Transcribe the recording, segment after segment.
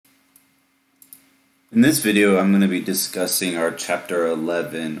In this video, I'm going to be discussing our Chapter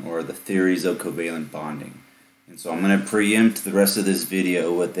 11, or the theories of covalent bonding. And so I'm going to preempt the rest of this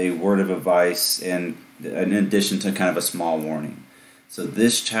video with a word of advice and in addition to kind of a small warning. So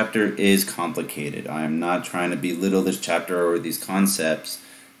this chapter is complicated. I am not trying to belittle this chapter or these concepts,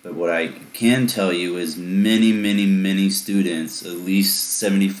 but what I can tell you is many students, at least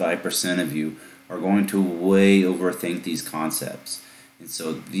 75% of you, are going to way overthink these concepts. And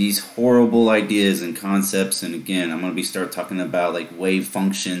so these horrible ideas and concepts, and again, I'm going to start talking about like wave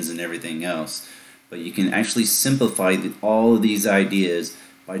functions and everything else, but you can actually simplify all of these ideas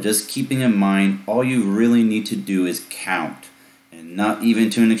by just keeping in mind all you really need to do is count, and not even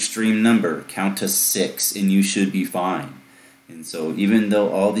to an extreme number. Count to 6 and you should be fine. And so even though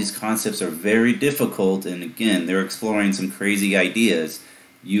all these concepts are very difficult, and again, they're exploring some crazy ideas,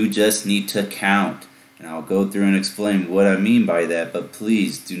 you just need to count. And I'll go through and explain what I mean by that, but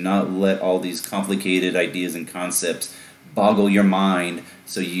please do not let all these complicated ideas and concepts boggle your mind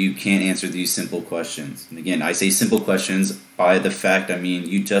so you can't answer these simple questions. And again, I say simple questions by the fact I mean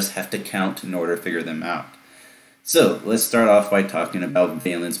you just have to count in order to figure them out. So let's start off by talking about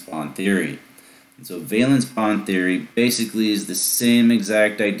valence bond theory. And so valence bond theory basically is the same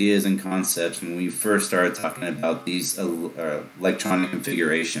exact ideas and concepts when we first started talking about these electronic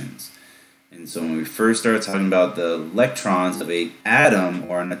configurations. And so when we first started talking about the electrons of an atom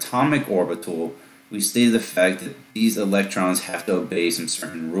or an atomic orbital, we stated the fact that these electrons have to obey some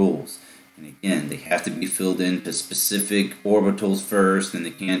certain rules. And again, they have to be filled into specific orbitals first, and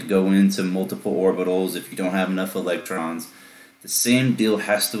they can't go into multiple orbitals if you don't have enough electrons. The same deal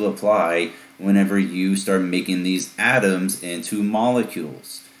has to apply whenever you start making these atoms into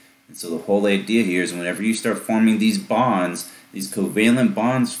molecules. And so the whole idea here is whenever you start forming these bonds, these covalent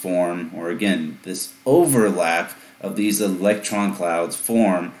bonds form, or again, this overlap of these electron clouds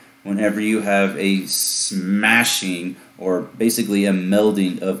form whenever you have a smashing or basically a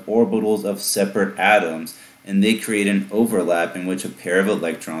melding of orbitals of separate atoms, and they create an overlap in which a pair of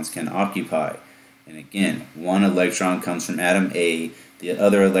electrons can occupy. And again, one electron comes from atom A, the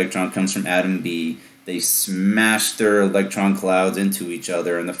other electron comes from atom B. They smash their electron clouds into each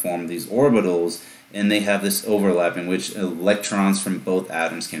other in the form of these orbitals, and they have this overlap in which electrons from both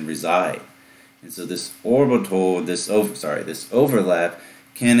atoms can reside. And so this overlap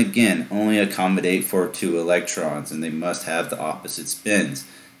can again only accommodate for 2 electrons, and they must have the opposite spins.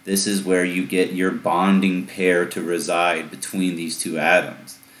 This is where you get your bonding pair to reside between these 2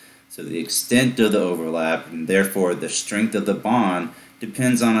 atoms. So the extent of the overlap, and therefore the strength of the bond,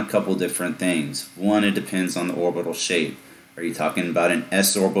 depends on a couple different things. One, it depends on the orbital shape. Are you talking about an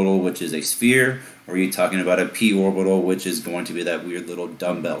s orbital, which is a sphere, or are you talking about a p orbital, which is going to be that weird little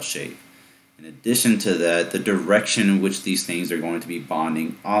dumbbell shape? In addition to that, the direction in which these things are going to be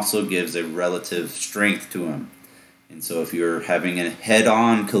bonding also gives a relative strength to them. And so if you're having a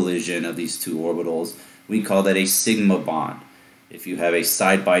head-on collision of these 2 orbitals, we call that a sigma bond. If you have a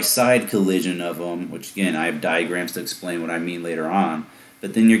side-by-side collision of them, which again, I have diagrams to explain what I mean later on,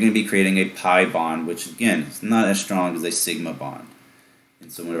 but then you're going to be creating a pi bond, which again is not as strong as a sigma bond.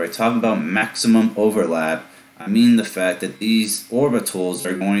 And so whenever I talk about maximum overlap, I mean the fact that these orbitals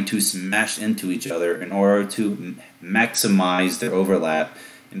are going to smash into each other in order to maximize their overlap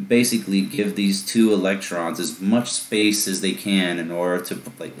and basically give these 2 electrons as much space as they can in order to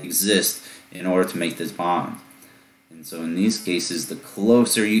exist in order to make this bond. And so in these cases, the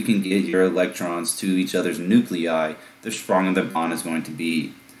closer you can get your electrons to each other's nuclei, the stronger the bond is going to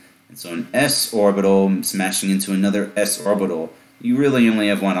be. And so an s orbital smashing into another s orbital, you really only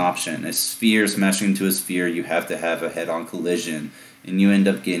have one option. A sphere smashing into a sphere, you have to have a head-on collision, and you end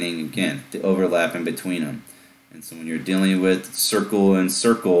up getting, again, the overlap in between them. And so when you're dealing with circle and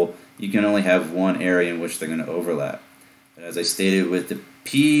circle, you can only have one area in which they're going to overlap. But as I stated with the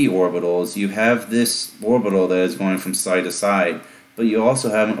p orbitals, you have this orbital that is going from side to side, but you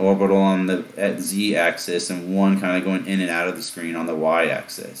also have an orbital on the z-axis and one kind of going in and out of the screen on the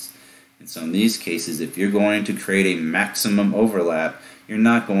y-axis. And so in these cases, if you're going to create a maximum overlap, you're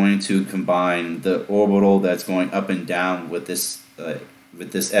not going to combine the orbital that's going up and down with this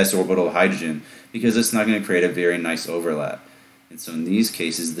s orbital hydrogen, because it's not going to create a very nice overlap. And so in these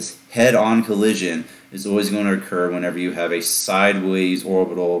cases, this head-on collision is always going to occur whenever you have a sideways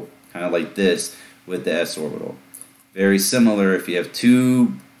orbital, kind of like this, with the s orbital. Very similar if you have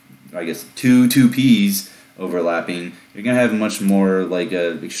two 2p's overlapping, you're going to have much more like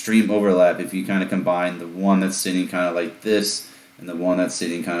a extreme overlap if you kind of combine the one that's sitting kind of like this and the one that's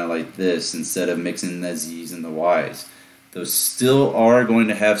sitting kind of like this instead of mixing the z's and the y's. Those still are going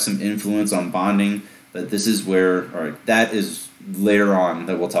to have some influence on bonding, But this is where, all right, that is later on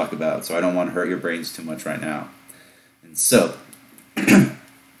that we'll talk about, so I don't want to hurt your brains too much right now. And so,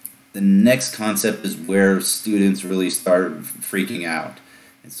 the next concept is where students really start freaking out.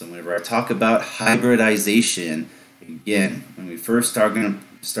 And so whenever I talk about hybridization, again, when we first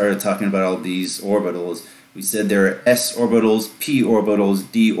started talking about all these orbitals, we said there are s orbitals, p orbitals,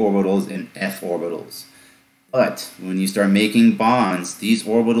 d orbitals, and f orbitals. But when you start making bonds, these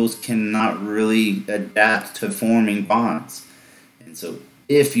orbitals cannot really adapt to forming bonds. And so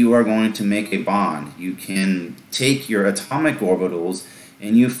if you are going to make a bond, you can take your atomic orbitals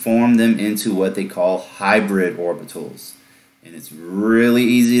and you form them into what they call hybrid orbitals. And it's really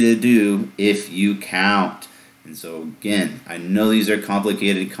easy to do if you count. And so again, I know these are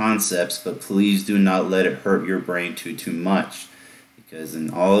complicated concepts, but please do not let it hurt your brain too much. Because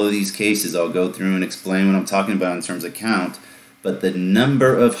in all of these cases, I'll go through and explain what I'm talking about in terms of count, but the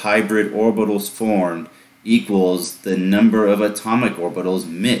number of hybrid orbitals formed equals the number of atomic orbitals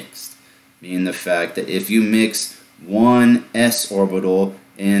mixed, meaning the fact that if you mix one s orbital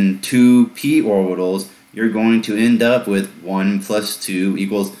and two p orbitals, you're going to end up with 1 plus 2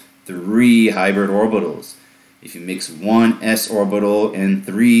 equals 3 hybrid orbitals. If you mix one s orbital and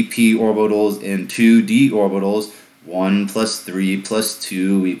 3 p orbitals and 2 d orbitals, 1 plus 3 plus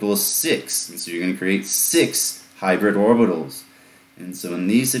 2 equals 6. And so you're going to create 6 hybrid orbitals. And so in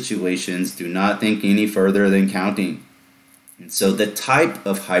these situations, do not think any further than counting. And so the type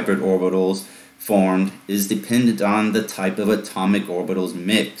of hybrid orbitals formed is dependent on the type of atomic orbitals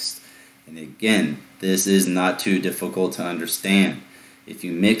mixed. And again, this is not too difficult to understand. If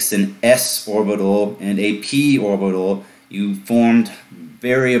you mix an s orbital and a p orbital, you formed,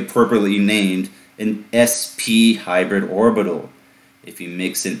 very appropriately named, an sp hybrid orbital. If you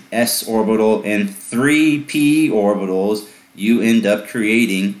mix an s orbital and 3 p orbitals, you end up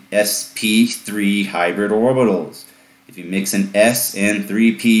creating sp3 hybrid orbitals. If you mix an s and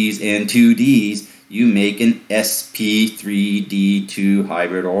 3 p's and 2 d's, you make an sp3d2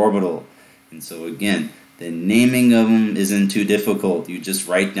 hybrid orbital. And so again, the naming of them isn't too difficult. You just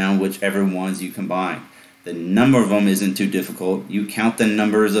write down whichever ones you combine. The number of them isn't too difficult. You count the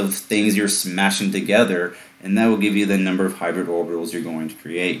numbers of things you're smashing together, and that will give you the number of hybrid orbitals you're going to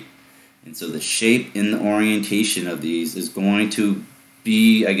create. And so the shape and the orientation of these is going to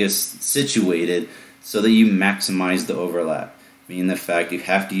be, I guess, situated so that you maximize the overlap. Meaning the fact you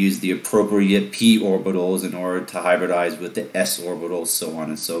have to use the appropriate p orbitals in order to hybridize with the s orbitals, so on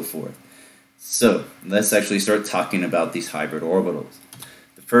and so forth. So let's actually start talking about these hybrid orbitals.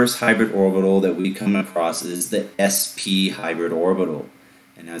 The first hybrid orbital that we come across is the sp hybrid orbital.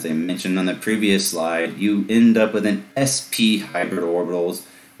 And as I mentioned on the previous slide, you end up with an sp hybrid orbitals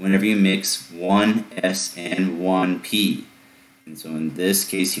whenever you mix one s and one p. And so in this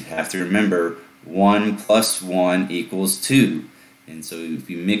case, you have to remember 1 plus 1 equals 2. And so if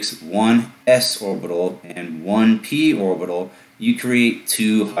you mix one s orbital and one p orbital, you create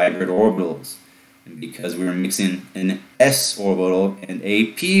 2 hybrid orbitals. And because we're mixing an s orbital and a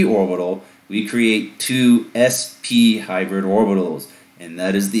p orbital, we create 2 sp hybrid orbitals. And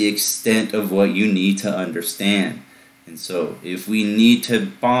that is the extent of what you need to understand. And so if we need to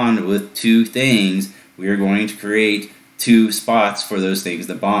bond with 2 things, we are going to create 2 spots for those things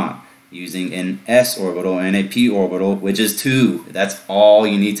to bond, using an s orbital and a p orbital, which is 2. That's all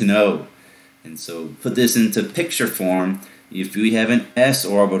you need to know. And so put this into picture form. If we have an s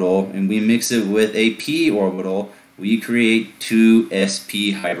orbital and we mix it with a p orbital, we create 2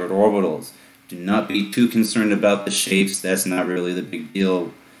 sp hybrid orbitals. Do not be too concerned about the shapes. That's not really the big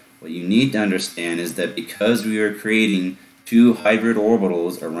deal. What you need to understand is that because we are creating 2 hybrid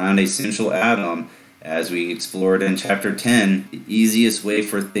orbitals around a central atom, as we explored in chapter 10, the easiest way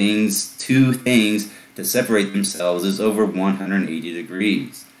for 2 things to separate themselves is over 180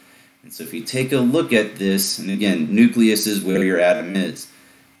 degrees. And so if you take a look at this, and again, nucleus is where your atom is.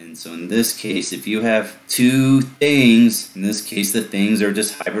 And so in this case, if you have 2 things, in this case the things are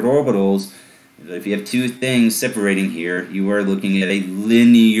just hybrid orbitals, but if you have 2 things separating here, you are looking at a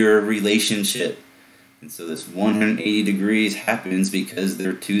linear relationship. And so this 180 degrees happens because there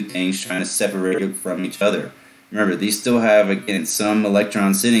are 2 things trying to separate it from each other. Remember, these still have, again, some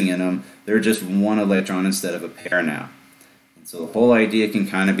electrons sitting in them. They're just 1 electron instead of a pair now. And so the whole idea can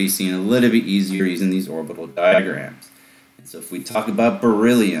kind of be seen a little bit easier using these orbital diagrams. And so if we talk about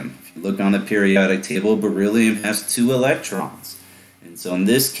beryllium, if you look on the periodic table, beryllium has 2 electrons. And so in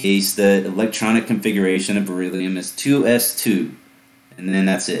this case, the electronic configuration of beryllium is 2s2, and then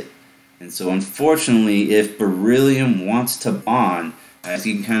that's it. And so unfortunately, if beryllium wants to bond, as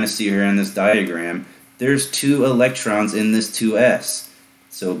you can kind of see here in this diagram, there's 2 electrons in this 2s.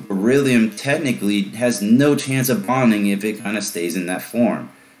 So beryllium technically has no chance of bonding if it kind of stays in that form.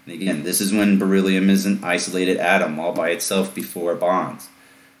 And again, this is when beryllium is an isolated atom all by itself before it bonds.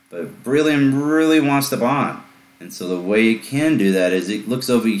 But beryllium really wants to bond. And so the way it can do that is it looks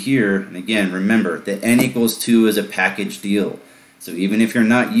over here, and again, remember that n equals 2 is a package deal. So even if you're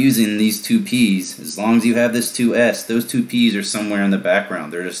not using these two p's, as long as you have this 2s, those two p's are somewhere in the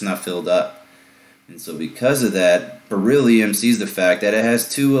background. They're just not filled up. And so because of that, beryllium sees the fact that it has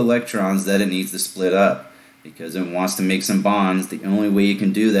 2 electrons that it needs to split up. Because it wants to make some bonds, the only way you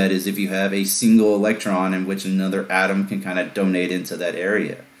can do that is if you have a single electron in which another atom can kind of donate into that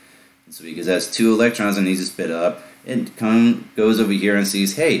area. And so because it has 2 electrons it needs to split up, it goes over here and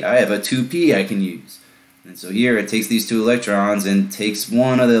sees, hey, I have a 2p I can use. And so here it takes these 2 electrons and takes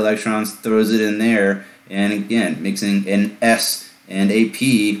one of the electrons, throws it in there, and again, mixing an S and a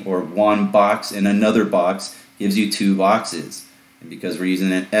P, or one box and another box, gives you 2 boxes. And because we're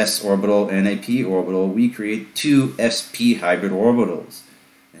using an s orbital and a p orbital, we create 2 sp hybrid orbitals.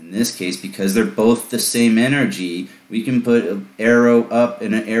 In this case, because they're both the same energy, we can put an arrow up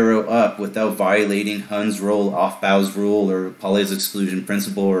and an arrow up without violating Hund's rule, Aufbau's rule, or Pauli's exclusion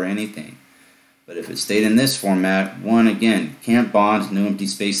principle, or anything. But if it stayed in this format, 1, again, can't bond, no empty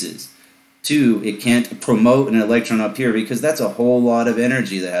spaces. 2, it can't promote an electron up here because that's a whole lot of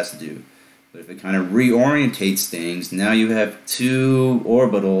energy that has to do. But if it kind of reorientates things, now you have 2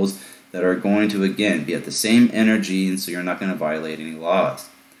 orbitals that are going to, again, be at the same energy, and so you're not going to violate any laws.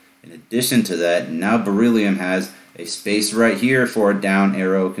 In addition to that, now beryllium has a space right here for a down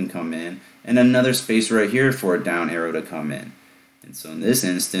arrow can come in, and another space right here for a down arrow to come in. And so in this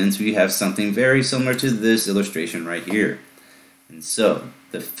instance, we have something very similar to this illustration right here. And so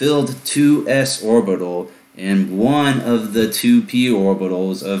the filled 2s orbital and one of the 2p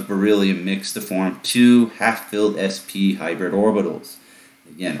orbitals of beryllium mix to form 2 half-filled sp hybrid orbitals.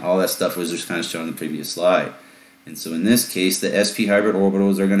 Again, all that stuff was just kind of shown in the previous slide. And so in this case, the sp hybrid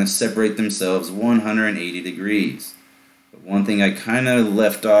orbitals are going to separate themselves 180 degrees. But one thing I kind of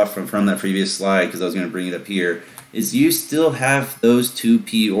left off from that previous slide, because I was going to bring it up here, is you still have those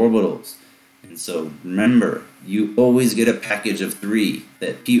 2p orbitals. And so remember, you always get a package of 3.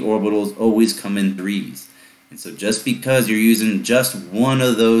 That p orbitals always come in 3s. And so just because you're using just one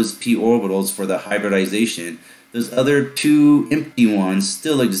of those p orbitals for the hybridization, those other 2 empty ones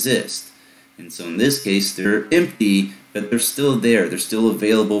still exist. And so in this case, they're empty, but they're still there. They're still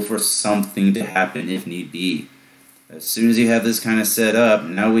available for something to happen if need be. As soon as you have this kind of set up,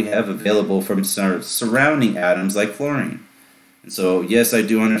 now we have available from surrounding atoms like chlorine. And so yes, I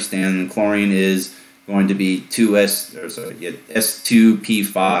do understand chlorine is going to be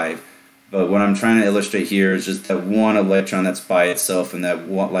S2P5, but what I'm trying to illustrate here is just that one electron that's by itself in that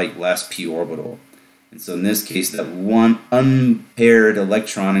one, last p orbital. And so in this case, that one unpaired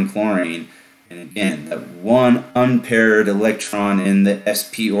electron in chlorine, and again, that one unpaired electron in the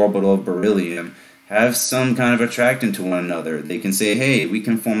sp orbital of beryllium have some kind of attraction to one another. They can say, hey, we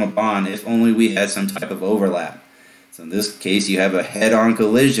can form a bond if only we had some type of overlap. So in this case, you have a head-on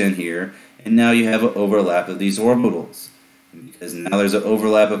collision here, and now you have an overlap of these orbitals. And because now there's an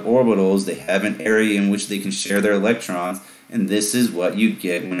overlap of orbitals, they have an area in which they can share their electrons, and this is what you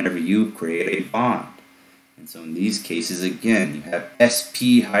get whenever you create a bond. And so in these cases, again, you have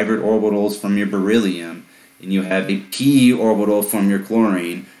sp hybrid orbitals from your beryllium, and you have a p orbital from your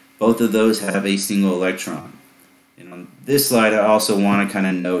chlorine. Both of those have a single electron. And on this slide, I also want to kind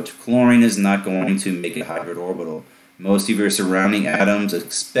of note, chlorine is not going to make a hybrid orbital. Most of your surrounding atoms,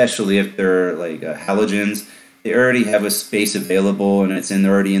 especially if they're halogens, they already have a space available, and it's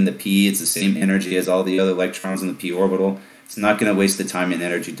already in the p. It's the same energy as all the other electrons in the p orbital. It's not going to waste the time and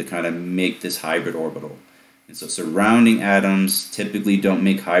energy to kind of make this hybrid orbital. And so surrounding atoms typically don't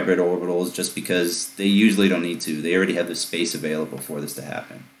make hybrid orbitals just because they usually don't need to. They already have the space available for this to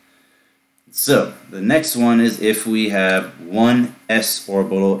happen. So the next one is if we have one s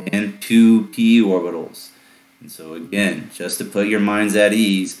orbital and 2 p orbitals. And so again, just to put your minds at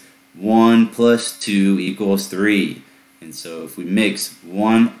ease, 1 plus 2 equals 3. And so if we mix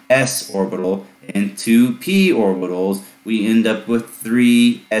one s orbital and 2 p orbitals, we end up with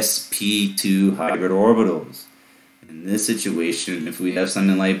 3 sp2 hybrid orbitals. In this situation, if we have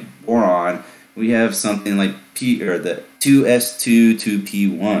something like boron, we have something like p, or the 2s2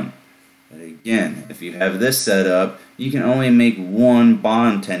 2p1. But again, if you have this set up, you can only make one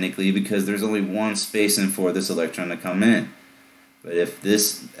bond technically because there's only one space in for this electron to come in. But if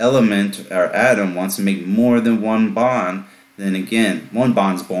this element or atom wants to make more than one bond, then again, one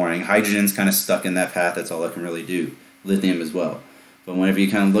bond's boring. Hydrogen's kind of stuck in that path. That's all it can really do. Lithium as well. But whenever you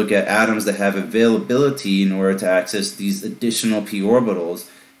kind of look at atoms that have availability in order to access these additional p orbitals,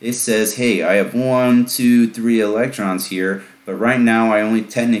 it says, hey, I have 1, 2, 3 electrons here, but right now I only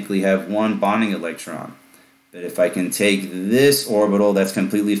technically have one bonding electron. But if I can take this orbital that's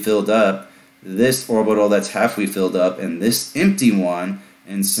completely filled up, this orbital that's halfway filled up, and this empty one,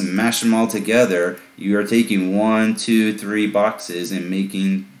 and smash them all together, you are taking 1, 2, 3 boxes and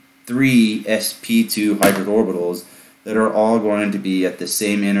making 3 sp2 hybrid orbitals that are all going to be at the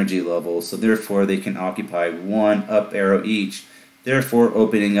same energy level, so therefore they can occupy 1 up arrow each, therefore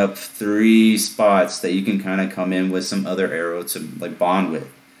opening up 3 spots that you can kind of come in with some other arrow to like bond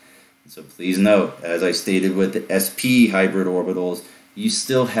with. So please note, as I stated with the sp hybrid orbitals, you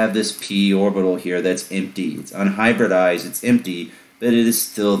still have this p orbital here that's empty. It's unhybridized, it's empty, but it is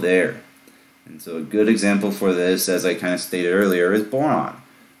still there. And so a good example for this, as I kind of stated earlier, is boron.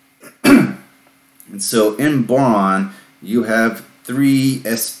 And so in boron, you have 3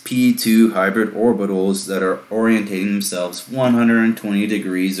 sp2 hybrid orbitals that are orientating themselves 120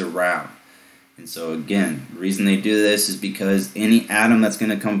 degrees around. And so again, the reason they do this is because any atom that's going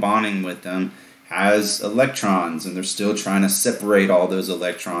to come bonding with them has electrons, and they're still trying to separate all those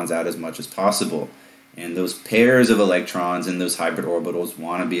electrons out as much as possible. And those pairs of electrons in those hybrid orbitals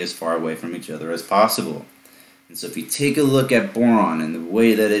want to be as far away from each other as possible. And so if you take a look at boron and the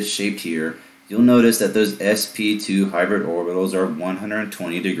way that it's shaped here, you'll notice that those sp2 hybrid orbitals are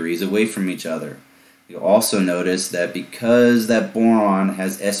 120 degrees away from each other. You'll also notice that because that boron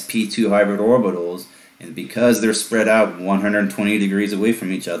has sp2 hybrid orbitals, and because they're spread out 120 degrees away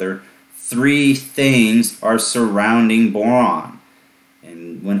from each other, 3 things are surrounding boron.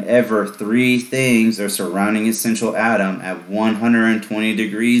 And whenever 3 things are surrounding a central atom at 120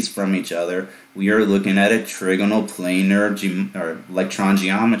 degrees from each other, we are looking at a trigonal planar electron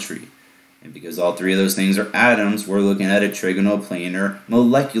geometry. And because all 3 of those things are atoms, we're looking at a trigonal planar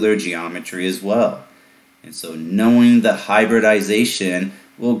molecular geometry as well. And so knowing the hybridization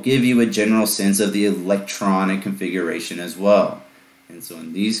will give you a general sense of the electronic configuration as well. And so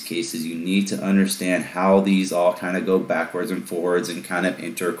in these cases, you need to understand how these all kind of go backwards and forwards and kind of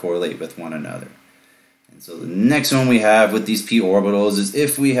intercorrelate with one another. And so the next one we have with these p orbitals is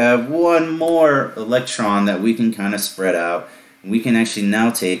if we have one more electron that we can kind of spread out, we can actually now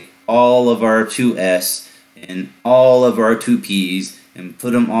take all of our 2s and all of our 2p's and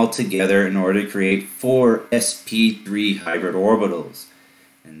put them all together in order to create 4 sp3 hybrid orbitals.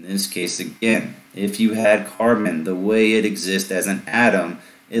 In this case, again, if you had carbon the way it exists as an atom,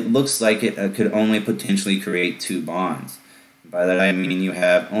 it looks like it could only potentially create 2 bonds. By that I mean you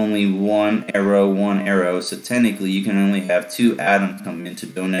have only one arrow, so technically you can only have 2 atoms come in to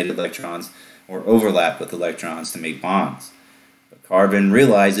donate electrons or overlap with electrons to make bonds. But carbon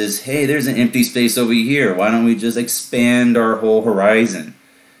realizes, hey, there's an empty space over here, why don't we just expand our whole horizon?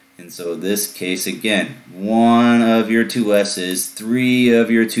 And so in this case, again, 1 of your 2s's, 3 of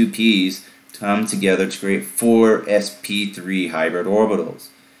your 2p's come together to create 4 sp3 hybrid orbitals.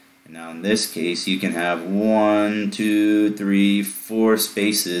 And now in this case, you can have 1, 2, 3, 4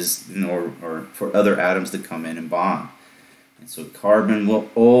 spaces or for other atoms to come in and bond. And so carbon will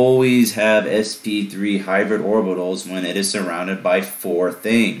always have sp3 hybrid orbitals when it is surrounded by 4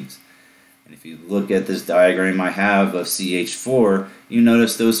 things. And if you look at this diagram I have of CH4, you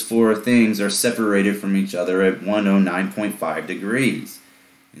notice those 4 things are separated from each other at 109.5 degrees.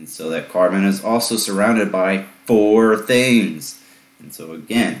 And so that carbon is also surrounded by 4 things. And so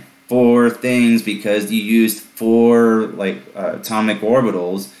again, 4 things because you used 4 atomic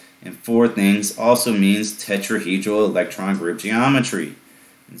orbitals, and 4 things also means tetrahedral electron group geometry.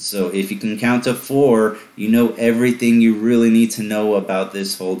 And so if you can count to 4, you know everything you really need to know about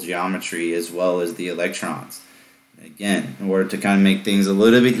this whole geometry as well as the electrons. Again, in order to kind of make things a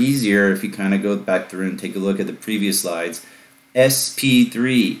little bit easier, if you kind of go back through and take a look at the previous slides,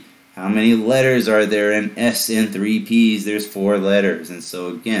 sp3, how many letters are there in S and 3p's? There's 4 letters. And so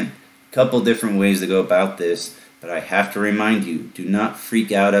again, a couple different ways to go about this, but I have to remind you, do not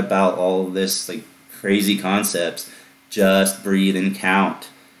freak out about all of this crazy concepts. Just breathe and count.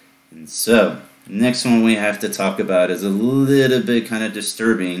 And so, the next one we have to talk about is a little bit kind of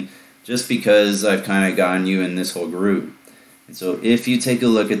disturbing just because I've kind of gotten you in this whole groove. And so if you take a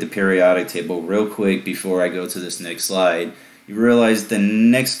look at the periodic table real quick before I go to this next slide, you realize the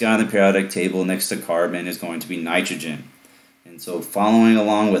next guy on the periodic table next to carbon is going to be nitrogen. And so following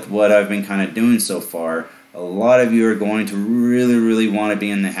along with what I've been kind of doing so far, a lot of you are going to really want to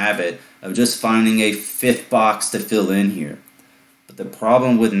be in the habit of just finding a 5th box to fill in here. But the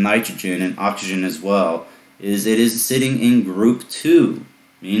problem with nitrogen and oxygen as well is it is sitting in group 2.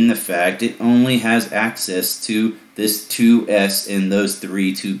 meaning the fact it only has access to this 2s and those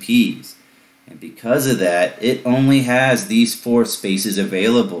 3 2p's. And because of that, it only has these 4 spaces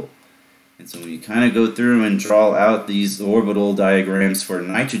available. And so when you kind of go through and draw out these orbital diagrams for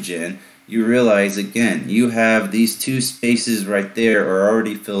nitrogen, you realize again, you have these 2 spaces right there are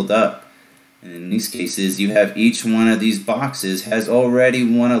already filled up. And in these cases, you have each one of these boxes has already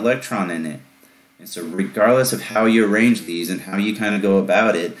 1 electron in it. And so regardless of how you arrange these and how you kind of go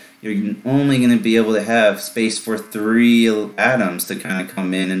about it, you're only going to be able to have space for 3 atoms to kind of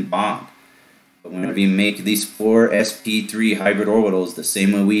come in and bond. But whenever you make these 4 sp3 hybrid orbitals the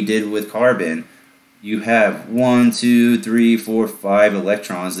same way we did with carbon, you have 1, 2, 3, 4, 5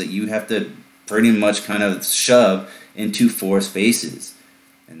 electrons that you have to pretty much kind of shove into 4 spaces.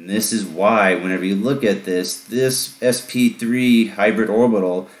 And this is why whenever you look at this sp3 hybrid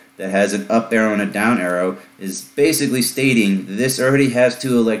orbital that has an up arrow and a down arrow is basically stating this already has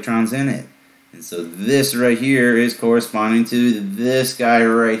 2 electrons in it. And so this right here is corresponding to this guy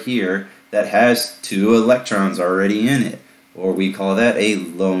right here that has 2 electrons already in it, or we call that a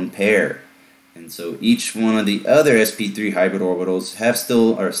lone pair. And so each one of the other sp3 hybrid orbitals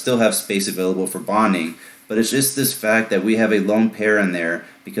still have space available for bonding, but it's just this fact that we have a lone pair in there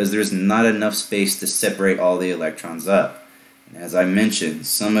because there's not enough space to separate all the electrons up. And as I mentioned,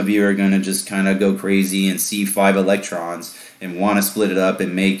 some of you are going to just kind of go crazy and see 5 electrons and want to split it up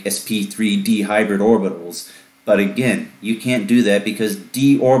and make sp3d hybrid orbitals. But again, you can't do that because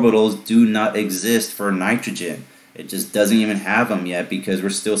d orbitals do not exist for nitrogen. It just doesn't even have them yet because we're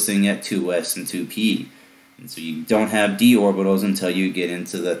still sitting at 2s and 2p. And so you don't have d orbitals until you get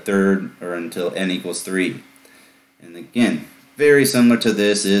into the third, or until n equals 3. And again, very similar to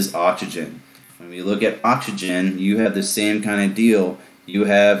this is oxygen. When we look at oxygen, you have the same kind of deal. You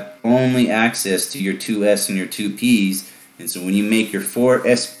have only access to your 2s and your 2p's. And so when you make your 4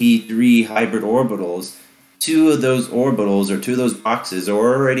 sp3 hybrid orbitals, 2 of those orbitals, or 2 of those boxes, are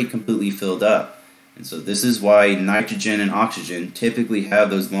already completely filled up. And so this is why nitrogen and oxygen typically have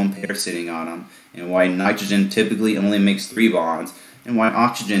those lone pairs sitting on them, and why nitrogen typically only makes 3 bonds, and why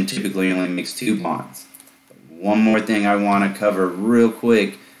oxygen typically only makes 2 bonds. But one more thing I want to cover real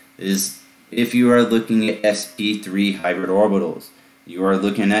quick is if you are looking at sp3 hybrid orbitals, you are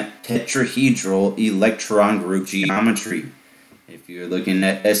looking at tetrahedral electron group geometry. If you're looking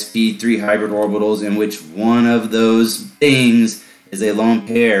at sp3 hybrid orbitals in which one of those things is a lone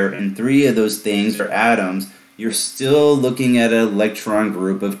pair and 3 of those things are atoms, you're still looking at an electron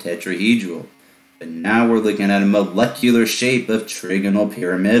group of tetrahedral. But now we're looking at a molecular shape of trigonal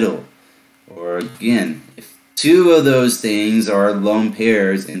pyramidal. Or again, if 2 of those things are lone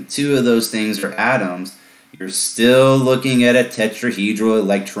pairs and 2 of those things are atoms, you're still looking at a tetrahedral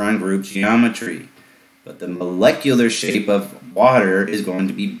electron group geometry. But the molecular shape of water is going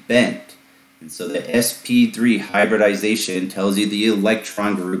to be bent. And so the sp3 hybridization tells you the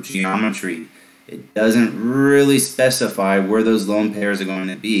electron group geometry. It doesn't really specify where those lone pairs are going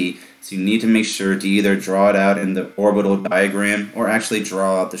to be, so you need to make sure to either draw it out in the orbital diagram or actually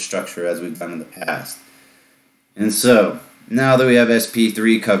draw out the structure as we've done in the past. And so, now that we have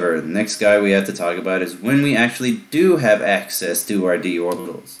sp3 covered, the next guy we have to talk about is when we actually do have access to our d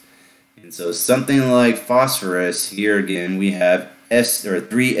orbitals. And so something like phosphorus, here again we have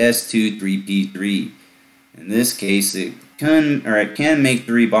 3s2 3p3. In this case it can make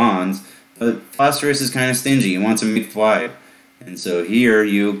 3 bonds, but phosphorus is kind of stingy. It wants to make 5. And so here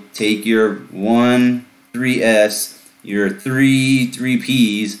you take your 1 3s, your 3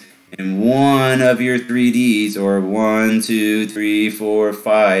 3p's, and 1 of your 3d's, or 1 2 3 4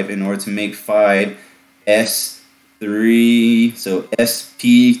 5, in order to make 5 s3, so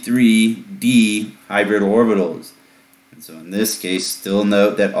sp3d hybrid orbitals. And so in this case, still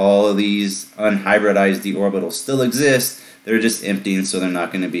note that all of these unhybridized d orbitals still exist. They're just empty, and so they're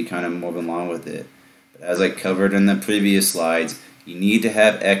not going to be kind of moving along with it. But as I covered in the previous slides, you need to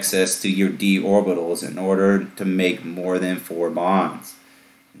have access to your d orbitals in order to make more than 4 bonds.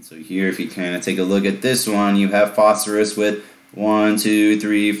 And so here, if you kind of take a look at this one, you have phosphorus with 1 2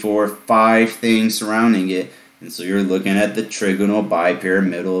 3 4 5 things surrounding it. And so you're looking at the trigonal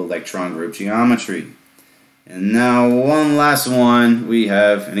bipyramidal electron group geometry. And now one last one we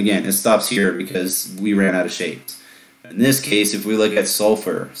have, and again, it stops here because we ran out of shapes. In this case, if we look at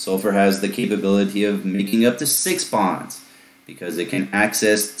sulfur, sulfur has the capability of making up to 6 bonds because it can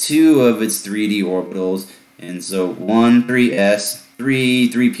access 2 of its 3d orbitals. And so 1 3s, 3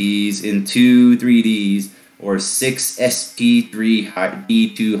 3p's, and 2 3d's, or 6 sp3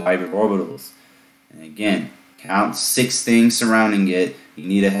 d2 hybrid orbitals. And again, count 6 things surrounding it. You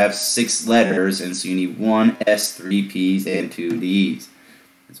need to have 6 letters, and so you need 1 s, 3 p's, and 2 d's.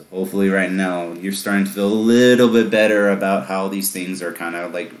 And so hopefully right now you're starting to feel a little bit better about how these things are kind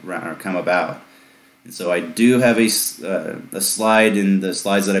of like come about. And so I do have a slide in the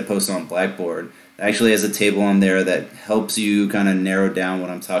slides that I post on Blackboard. It actually has a table on there that helps you kind of narrow down what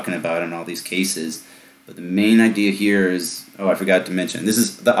I'm talking about in all these cases. But the main idea here is, I forgot to mention, this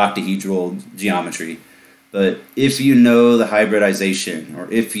is the octahedral geometry. But if you know the hybridization,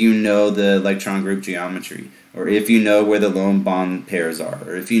 or if you know the electron group geometry, or if you know where the lone bond pairs are,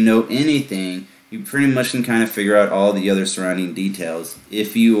 or if you know anything, you pretty much can kind of figure out all the other surrounding details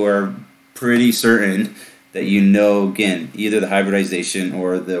if you are pretty certain that you know, again, either the hybridization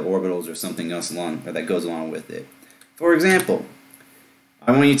or the orbitals or something else that goes along with it. For example,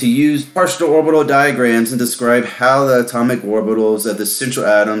 I want you to use partial orbital diagrams and describe how the atomic orbitals of the central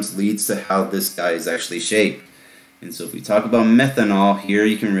atoms leads to how this guy is actually shaped. And so if we talk about methanol, here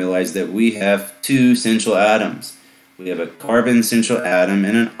you can realize that we have two central atoms. We have a carbon central atom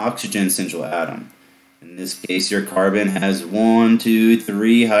and an oxygen central atom. In this case, your carbon has 1, 2,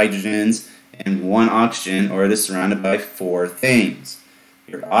 3 hydrogens and 1 oxygen, or it is surrounded by 4 things.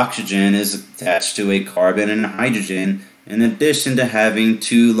 Your oxygen is attached to a carbon and a hydrogen, in addition to having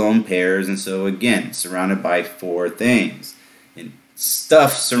 2 lone pairs, and so again, surrounded by 4 things. And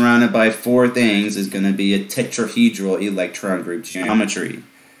stuff surrounded by 4 things is going to be a tetrahedral electron group geometry.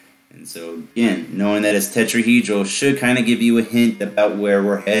 And so again, knowing that it's tetrahedral should kind of give you a hint about where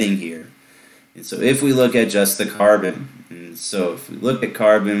we're heading here. And so if we look at just the carbon, and so if we look at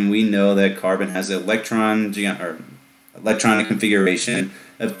carbon, we know that carbon has an electronic configuration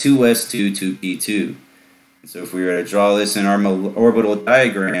of 2s2, 2p2. And so if we were to draw this in our orbital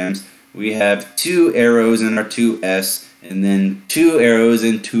diagrams, we have 2 arrows in our 2s, and then 2 arrows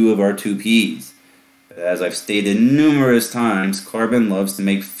in 2 of our 2p's. But as I've stated numerous times, carbon loves to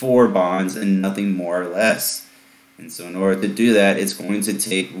make 4 bonds and nothing more or less. And so in order to do that, it's going to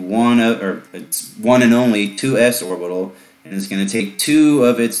take one and only 2s orbital, and it's going to take 2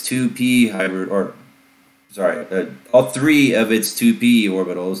 of its 2p hybrid, all 3 of its 2p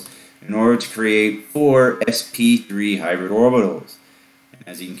orbitals in order to create 4 sp3 hybrid orbitals. And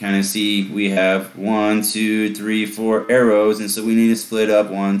as you can kind of see, we have 1, 2, 3, 4 arrows, and so we need to split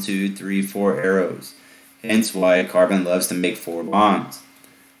up 1, 2, 3, 4 arrows. Hence why carbon loves to make 4 bonds.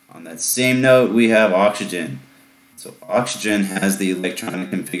 On that same note, we have oxygen. So oxygen has the electronic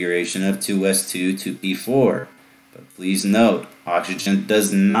configuration of 2s2, 2p4. But please note, oxygen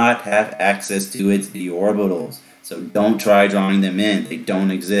does not have access to its d orbitals. So don't try drawing them in. They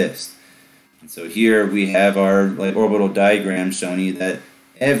don't exist. And so here we have our orbital diagram showing you that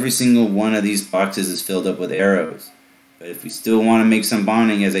every single one of these boxes is filled up with arrows. But if we still want to make some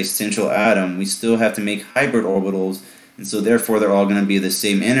bonding as a central atom, we still have to make hybrid orbitals. And so therefore they're all going to be the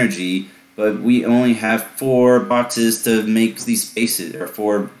same energy. But we only have 4 boxes to make these spaces, or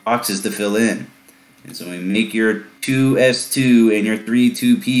 4 boxes to fill in. And so we make your 2s2 and your 3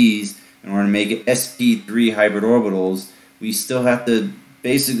 2p's in order to make sp3 hybrid orbitals. We still have to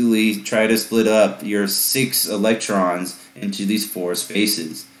basically try to split up your 6 electrons into these 4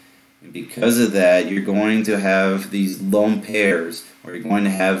 spaces. And because of that, you're going to have these lone pairs, or you're going to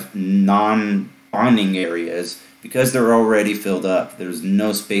have non-bonding areas, because they're already filled up. There's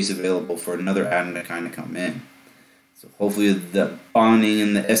no space available for another atom to kind of come in. So hopefully the bonding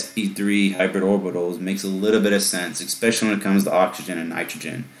in the sp3 hybrid orbitals makes a little bit of sense, especially when it comes to oxygen and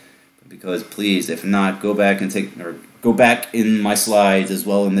nitrogen. Because please, if not, go back in my slides as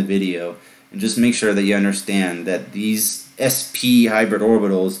well in the video, and just make sure that you understand that these sp hybrid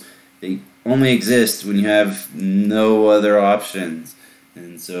orbitals, they only exist when you have no other options.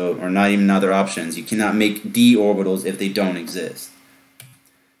 And so, or not even other options. You cannot make d orbitals if they don't exist.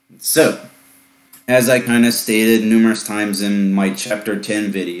 So, as I kind of stated numerous times in my chapter 10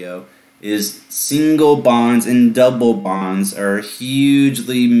 video, is single bonds and double bonds are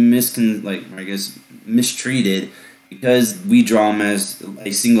hugely mistreated because we draw them as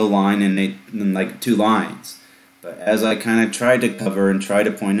a single line and like 2 lines. But as I kind of tried to cover and try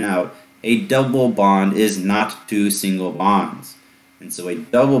to point out, a double bond is not 2 single bonds. And so a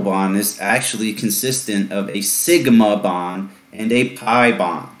double bond is actually consistent of a sigma bond and a pi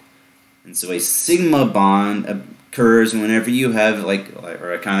bond. And so a sigma bond occurs whenever you have,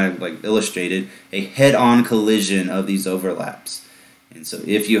 or I kind of illustrated, a head-on collision of these overlaps. And so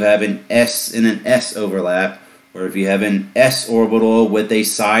if you have an s and an s overlap, or if you have an s orbital with a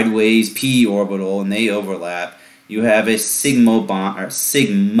sideways p orbital and they overlap, you have a sigma bond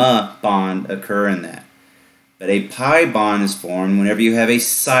occur in that. But a pi bond is formed whenever you have a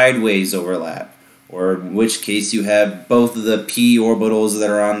sideways overlap, or in which case you have both of the p orbitals that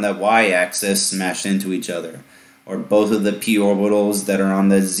are on the y-axis smashed into each other. or both of the p orbitals that are on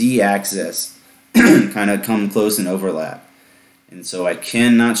the z-axis kind of come close and overlap. And so I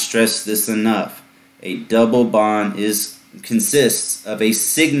cannot stress this enough. A double bond consists of a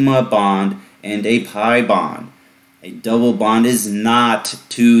sigma bond and a pi bond. A double bond is not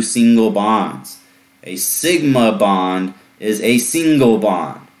two single bonds. A sigma bond is a single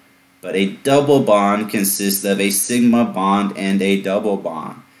bond, but a double bond consists of a sigma bond and a double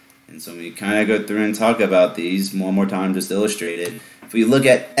bond. And so we kind of go through and talk about these one more time just to illustrate it. If we look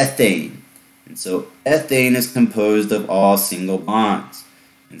at ethane, and so ethane is composed of all single bonds.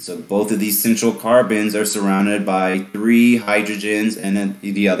 And so both of these central carbons are surrounded by 3 hydrogens and then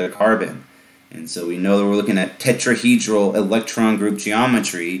the other carbon. And so we know that we're looking at tetrahedral electron group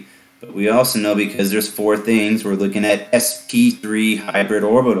geometry, but we also know because there's 4 things, we're looking at sp3 hybrid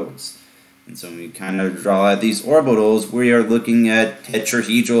orbitals. And so when we kind of draw out these orbitals, we are looking at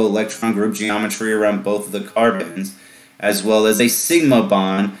tetrahedral electron group geometry around both of the carbons, as well as a sigma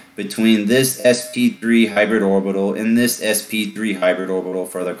bond between this sp3 hybrid orbital and this sp3 hybrid orbital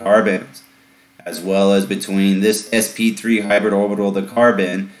for the carbons, as well as between this sp3 hybrid orbital of the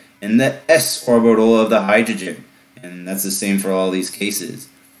carbon and the s orbital of the hydrogen. And that's the same for all these cases.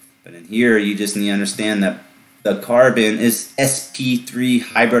 But in here, you just need to understand that the carbon is sp3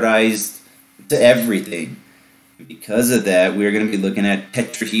 hybridized to everything. And because of that, we're going to be looking at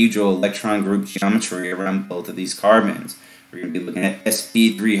tetrahedral electron group geometry around both of these carbons. We're going to be looking at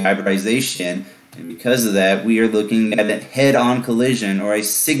sp3 hybridization, and because of that, we are looking at a head-on collision or a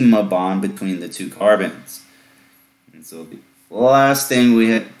sigma bond between the 2 carbons. And so the last thing we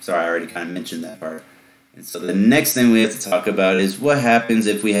had, sorry, I already kind of mentioned that part. And so the next thing we have to talk about is what happens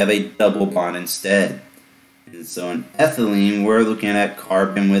if we have a double bond instead. And so in ethylene, we're looking at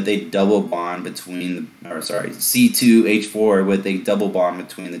carbon with a double bond between, C2H4 with a double bond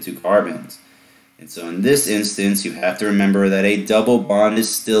between the 2 carbons. And so in this instance, you have to remember that a double bond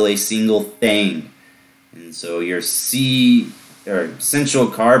is still a single thing. And so your central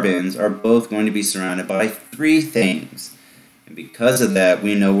carbons are both going to be surrounded by 3 things. And because of that,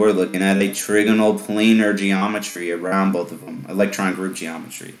 we know we're looking at a trigonal planar geometry around both of them, electron group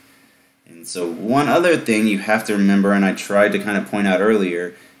geometry. And so one other thing you have to remember, and I tried to kind of point out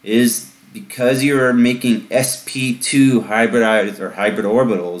earlier, is because you're making sp2 hybridized or hybrid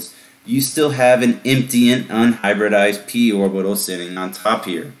orbitals, you still have an empty and unhybridized p orbital sitting on top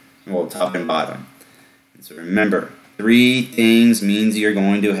here, well, top and bottom. And so remember, 3 things means you're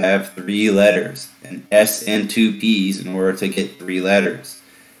going to have 3 letters, an S and 2 P's in order to get 3 letters.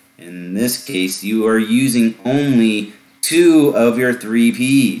 In this case, you are using only 2 of your 3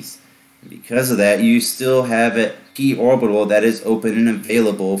 P's. And because of that, you still have a p orbital that is open and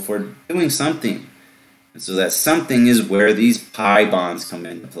available for doing something. And so that something is where these pi bonds come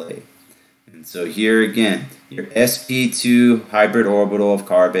into play. And so here again, your sp2 hybrid orbital of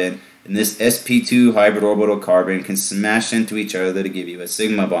carbon and this sp2 hybrid orbital carbon can smash into each other to give you a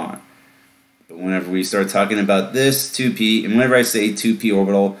sigma bond. But whenever we start talking about this 2p, and whenever I say 2p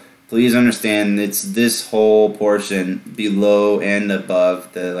orbital, please understand it's this whole portion below and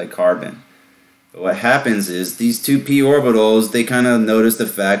above the carbon. But what happens is these 2p orbitals, they kind of notice the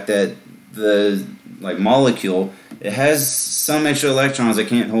fact that the molecule, it has some extra electrons that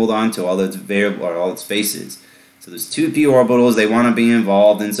can't hold on to all its variable or all its faces. So there's 2p orbitals, they want to be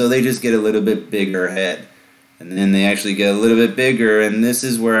involved, and so they just get a little bit bigger head. And then they actually get a little bit bigger, and this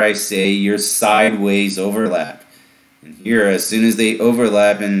is where I say your sideways overlap. And here, as soon as they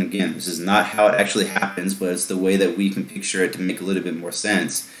overlap, and again, this is not how it actually happens, but it's the way that we can picture it to make a little bit more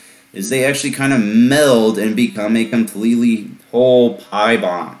sense, is they actually kind of meld and become a completely whole pi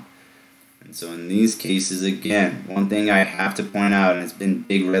bond. And so in these cases, again, one thing I have to point out, and it's been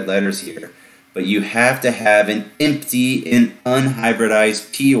big red letters here, but you have to have an empty and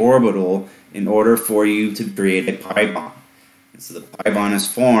unhybridized p orbital in order for you to create a pi bond. And so the pi bond is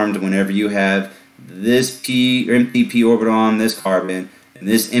formed whenever you have this empty p orbital on this carbon and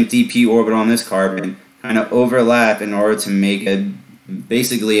this empty p orbital on this carbon kind of overlap in order to make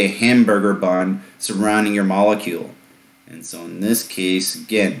basically a hamburger bun surrounding your molecule. And so in this case,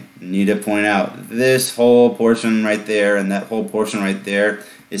 again, you need to point out this whole portion right there and that whole portion right there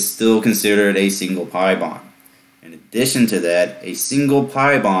is still considered a single pi bond. In addition to that, a single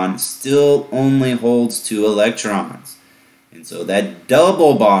pi bond still only holds 2 electrons. And so that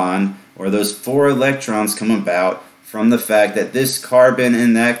double bond, or those 4 electrons, come about from the fact that this carbon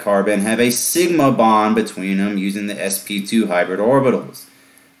and that carbon have a sigma bond between them using the sp2 hybrid orbitals.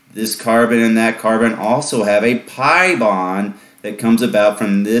 This carbon and that carbon also have a pi bond that comes about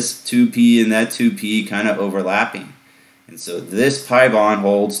from this 2p and that 2p kind of overlapping. And so this pi bond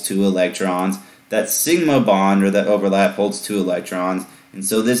holds 2 electrons. that sigma bond, or that overlap, holds 2 electrons, and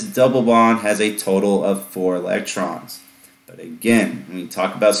so this double bond has a total of 4 electrons. But again, when we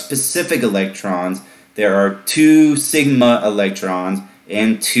talk about specific electrons, there are 2 sigma electrons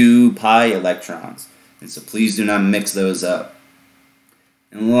and 2 pi electrons, and so please do not mix those up.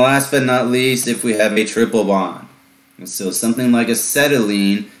 And last but not least, if we have a triple bond, so something like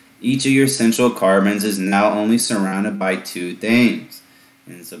acetylene, each of your central carbons is now only surrounded by 2 things.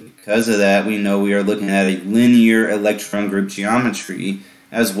 And so because of that, we know we are looking at a linear electron group geometry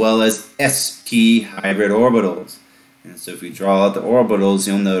as well as sp hybrid orbitals. And so if we draw out the orbitals,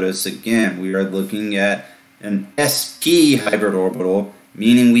 you'll notice again we are looking at an sp hybrid orbital,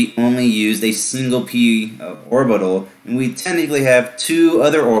 meaning we only used a single p orbital, and we technically have 2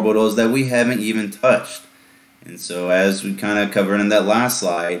 other orbitals that we haven't even touched. And so as we kind of covered in that last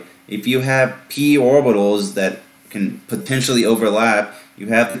slide, if you have p orbitals that can potentially overlap, you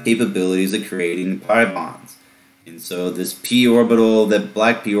have the capabilities of creating pi bonds. And so this p orbital, that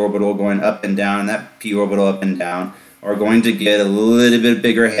black p orbital going up and down, that p orbital up and down, are going to get a little bit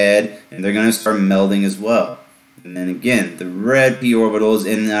bigger head, and they're going to start melding as well. And then again, the red p orbitals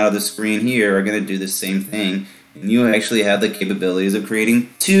in and out of the screen here are going to do the same thing, and you actually have the capabilities of creating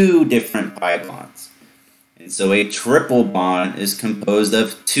 2 different pi bonds. And so a triple bond is composed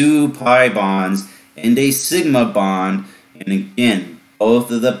of 2 pi bonds and a sigma bond, and again,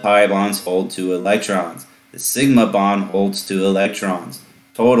 both of the pi bonds hold 2 electrons. The sigma bond holds 2 electrons.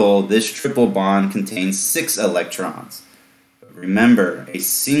 Total, this triple bond contains 6 electrons. But remember, a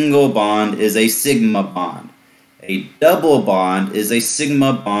single bond is a sigma bond. A double bond is a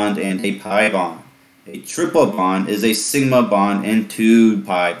sigma bond and a pi bond. A triple bond is a sigma bond and 2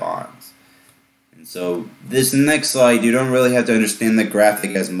 pi bonds. And so this next slide, you don't really have to understand the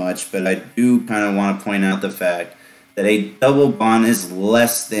graphic as much, but I do kind of want to point out the fact that a double bond is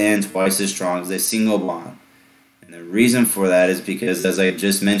less than twice as strong as a single bond. And the reason for that is because, as I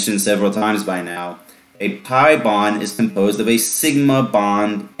just mentioned several times by now, a pi bond is composed of a sigma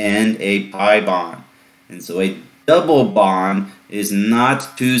bond and a pi bond. And so a double bond is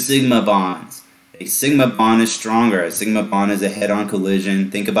not 2 sigma bonds. A sigma bond is stronger. A sigma bond is a head-on collision.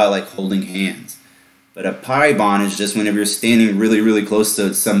 Think about like holding hands. But a pi bond is just whenever you're standing really close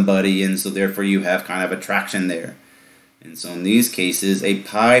to somebody, and so therefore you have kind of attraction there. And so in these cases, a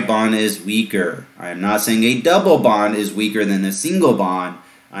pi bond is weaker. I am not saying a double bond is weaker than a single bond.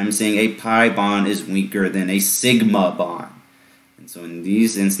 I'm saying a pi bond is weaker than a sigma bond. And so in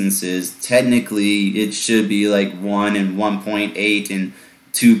these instances, technically it should be like 1 and 1.8 and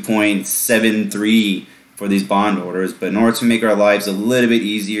 2.73 for these bond orders. But in order to make our lives a little bit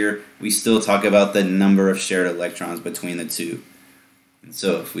easier, we still talk about the number of shared electrons between the 2. And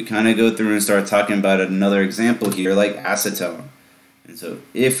so if we kind of go through and start talking about another example here, like acetone. And so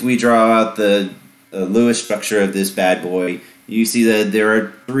if we draw out the Lewis structure of this bad boy, you see that there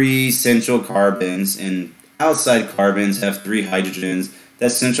are 3 central carbons, and outside carbons have 3 hydrogens. That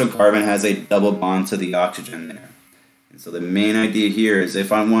central carbon has a double bond to the oxygen there. And so the main idea here is,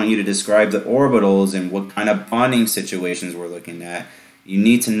 if I want you to describe the orbitals and what kind of bonding situations we're looking at, you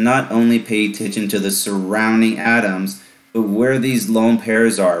need to not only pay attention to the surrounding atoms, but where these lone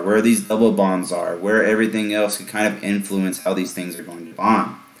pairs are, where these double bonds are, where everything else can kind of influence how these things are going to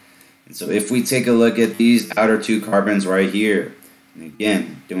bond. And so if we take a look at these outer 2 carbons right here, and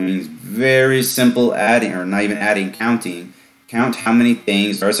again, doing very simple adding, or not even adding, counting, count how many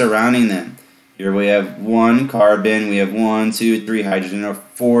things are surrounding them. Here we have 1 carbon, we have 1, 2, 3 hydrogen, or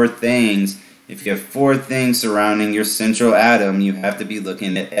 4 things. If you have 4 things surrounding your central atom, you have to be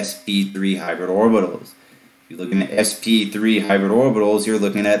looking at sp3 hybrid orbitals. If you're looking at sp3 hybrid orbitals, you're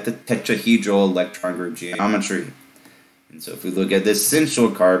looking at the tetrahedral electron group geometry. And so if we look at this central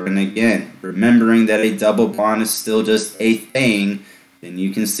carbon again, remembering that a double bond is still just a thing, then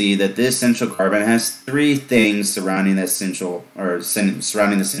you can see that this central carbon has 3 things surrounding that central, or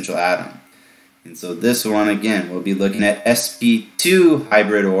surrounding the central atom. And so this one again, we'll be looking at sp2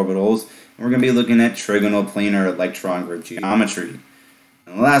 hybrid orbitals, and we're going to be looking at trigonal planar electron group geometry.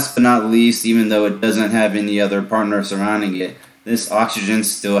 And last but not least, even though it doesn't have any other partner surrounding it, this oxygen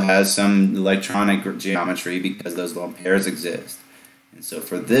still has some electronic geometry because those lone pairs exist. And so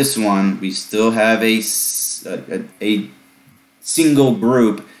for this one, we still have a single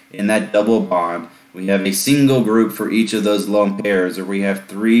group in that double bond. We have a single group for each of those lone pairs, or we have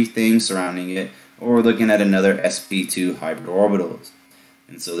 3 things surrounding it, or we're looking at another sp2 hybrid orbitals.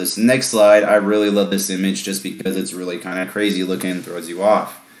 And so this next slide, I really love this image just because it's really kind of crazy looking and throws you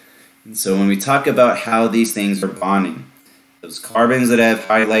off. And so when we talk about how these things are bonding, those carbons that I have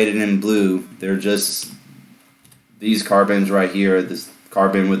highlighted in blue, they're just these carbons right here, this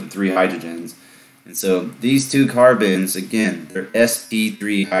carbon with the 3 hydrogens. And so these two carbons, again, they're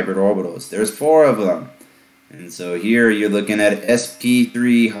sp3 hybrid orbitals. There's 4 of them. And so here you're looking at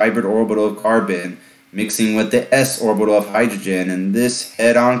sp3 hybrid orbital of carbon mixing with the s orbital of hydrogen, and this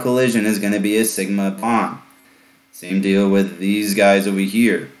head-on collision is going to be a sigma bond. Same deal with these guys over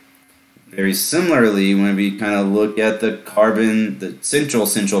here. Very similarly, when we kind of look at the carbon, the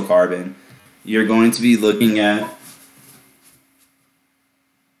central carbon, you're going to be looking at,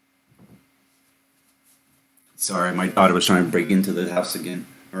 sorry, my daughter was trying to break into the house again,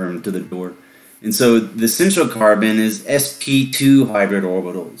 or into the door. And so the central carbon is sp2 hybrid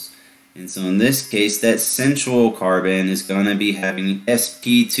orbitals. And so in this case, that central carbon is going to be having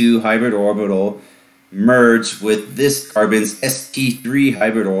sp2 hybrid orbital merge with this carbon's sp3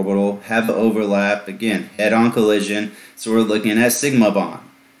 hybrid orbital, have an overlap, again, head-on collision, so we're looking at sigma bond.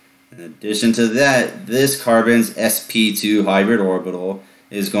 In addition to that, this carbon's sp2 hybrid orbital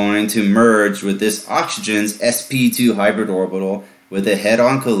is going to merge with this oxygen's sp2 hybrid orbital with a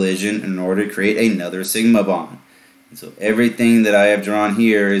head-on collision in order to create another sigma bond. And so everything that I have drawn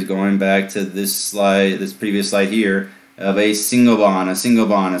here is going back to this slide, this previous slide here, of a single bond, a single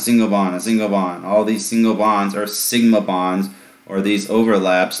bond, a single bond, a single bond. All these single bonds are sigma bonds, or these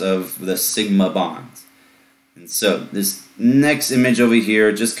overlaps of the sigma bonds. And so this next image over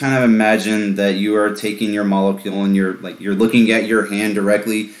here, just kind of imagine that you are taking your molecule and you're looking at your hand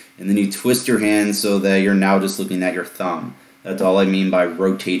directly, and then you twist your hand so that you're now just looking at your thumb. That's all I mean by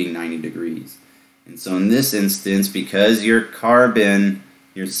rotating 90 degrees. And so in this instance, because your carbon,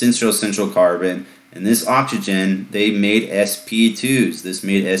 your central carbon, and this oxygen, they made sp2s. This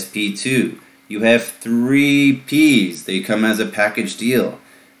made sp2. You have 3 P's. They come as a package deal.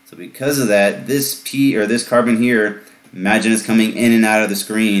 So because of that, this P, or this carbon here, imagine it's coming in and out of the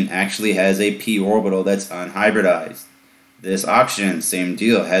screen, actually has a p orbital that's unhybridized. This oxygen, same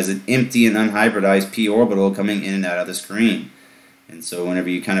deal, has an empty and unhybridized p orbital coming in and out of the screen. And so whenever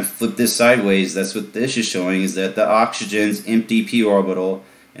you kind of flip this sideways, that's what this is showing, is that the oxygen's empty p orbital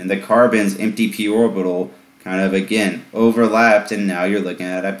and the carbon's empty p orbital kind of, again, overlapped, and now you're looking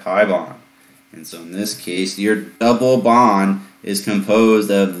at a pi bond. And so in this case, your double bond is composed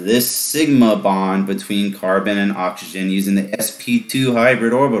of this sigma bond between carbon and oxygen using the sp2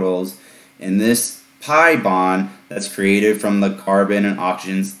 hybrid orbitals, and this pi bond that's created from the carbon and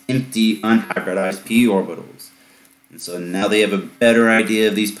oxygen's empty unhybridized p orbitals. And so now they have a better idea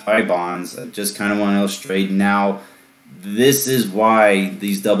of these pi bonds. I just kind of want to illustrate now, this is why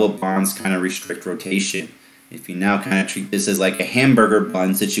these double bonds kind of restrict rotation. If you now kind of treat this as like a hamburger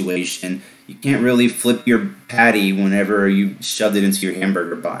bun situation, you can't really flip your patty whenever you shoved it into your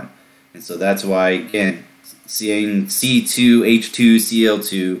hamburger bun. And so that's why, again, seeing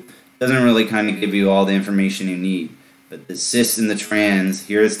C2H2Cl2 doesn't really kind of give you all the information you need. But the cis and the trans,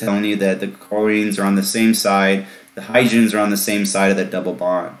 here it's telling you that the chlorines are on the same side, the hydrogens are on the same side of that double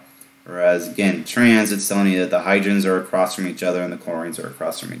bond. Whereas, again, trans, it's telling you that the hydrogens are across from each other and the chlorines are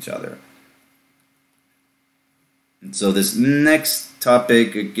across from each other. And so this next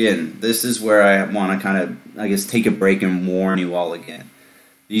topic, again, this is where I want to kind of, I guess, take a break and warn you all again.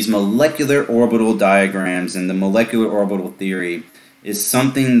 These molecular orbital diagrams and the molecular orbital theory is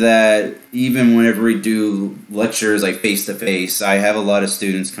something that even whenever we do lectures like face-to-face, I have a lot of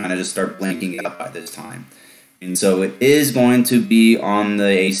students kind of just start blanking out by this time. And so it is going to be on the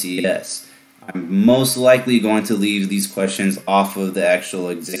ACS. I'm most likely going to leave these questions off of the actual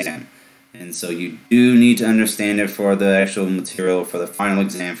exam. And so you do need to understand it for the actual material, for the final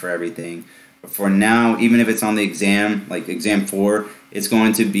exam, for everything. But for now, even if it's on the exam, like exam 4, it's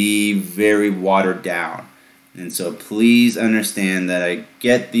going to be very watered down. And so please understand that I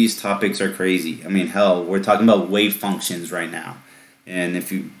get these topics are crazy. I mean, hell, we're talking about wave functions right now. And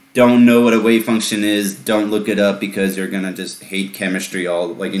if you don't know what a wave function is, don't look it up, because you're going to just hate chemistry all,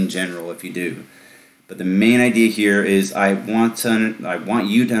 like, in general if you do. But the main idea here is I want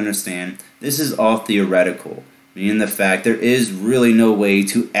you to understand this is all theoretical, meaning the fact there is really no way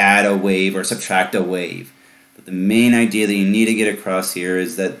to add a wave or subtract a wave. But the main idea that you need to get across here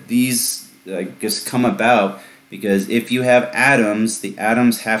is that these just come about because if you have atoms, the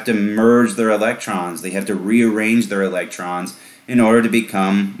atoms have to merge their electrons. They have to rearrange their electrons in order to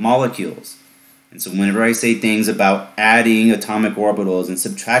become molecules. And so whenever I say things about adding atomic orbitals and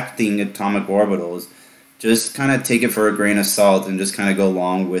subtracting atomic orbitals, just kind of take it for a grain of salt and just kind of go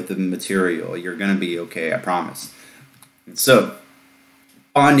along with the material. You're going to be okay, I promise. So,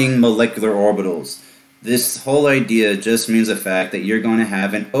 bonding molecular orbitals. This whole idea just means the fact that you're going to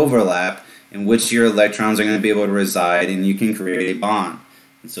have an overlap in which your electrons are going to be able to reside, and you can create a bond.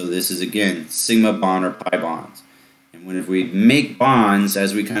 And so this is, again, sigma bond or pi bonds. And And when if we make bonds,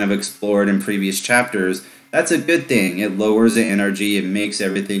 as we kind of explored in previous chapters, that's a good thing. It lowers the energy, it makes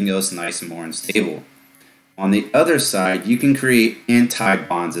everything else nice and more unstable. On the other side, you can create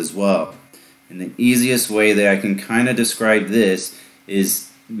anti-bonds as well. And the easiest way that I can kind of describe this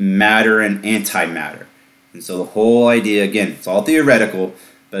is matter and antimatter. And so the whole idea, again, it's all theoretical,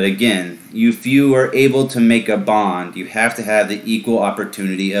 but again, if you are able to make a bond, you have to have the equal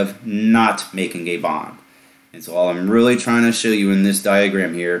opportunity of not making a bond. And so all I'm really trying to show you in this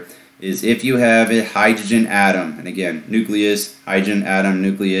diagram here is if you have a hydrogen atom, and again, nucleus, hydrogen atom,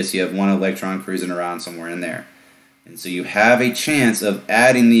 nucleus, you have one electron cruising around somewhere in there. And so you have a chance of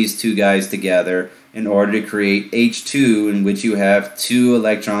adding these two guys together in order to create H2, in which you have two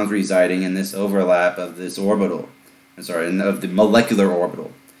electrons residing in this overlap of this orbital. Of the molecular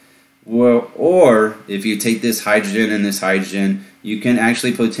orbital. Or if you take this hydrogen and this hydrogen, you can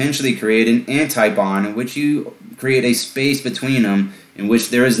actually potentially create an antibond in which you create a space between them in which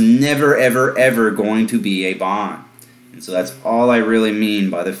there is never, ever, ever going to be a bond. And so that's all I really mean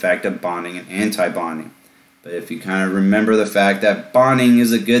by the fact of bonding and antibonding. But if you kind of remember the fact that bonding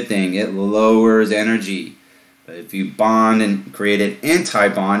is a good thing, it lowers energy. But if you bond and create an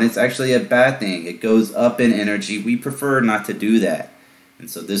antibond, it's actually a bad thing. It goes up in energy. We prefer not to do that. And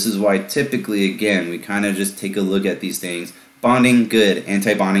so this is why typically, again, we kind of just take a look at these things. Bonding, good.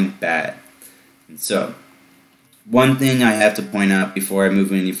 Antibonding, bad. And so, one thing I have to point out before I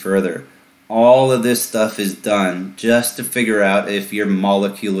move any further. All of this stuff is done just to figure out if your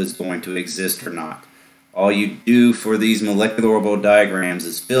molecule is going to exist or not. All you do for these molecular orbital diagrams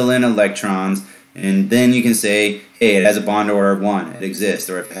is fill in electrons, and then you can say, hey, it has a bond order of 1, it exists.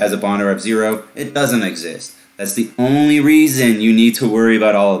 Or if it has a bond order of 0, it doesn't exist. That's the only reason you need to worry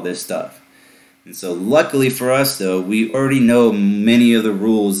about all of this stuff. And so luckily for us, though, we already know many of the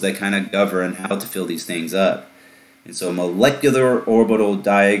rules that kind of govern how to fill these things up. And so molecular orbital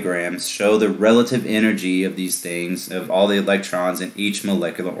diagrams show the relative energy of these things, of all the electrons in each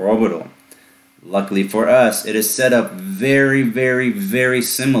molecular orbital. Luckily for us, it is set up very, very, very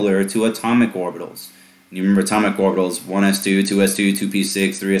similar to atomic orbitals. And you remember atomic orbitals, 1s2, 2s2, 2p6,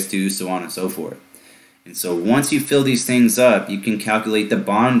 3s2, so on and so forth. And so once you fill these things up, you can calculate the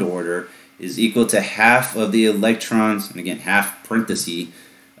bond order is equal to half of the electrons, and again, half parenthesis,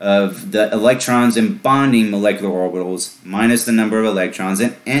 of the electrons in bonding molecular orbitals minus the number of electrons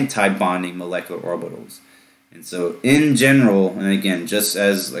in anti-bonding molecular orbitals. And so in general, and again, just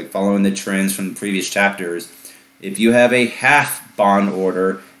as like following the trends from the previous chapters, if you have a half bond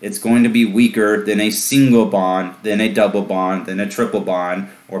order, it's going to be weaker than a single bond, than a double bond, than a triple bond,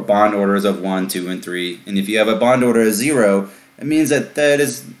 or bond orders of 1, 2, and 3. And if you have a bond order of 0, it means that that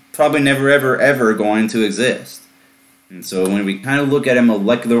is probably never, ever, ever going to exist. And so when we kind of look at a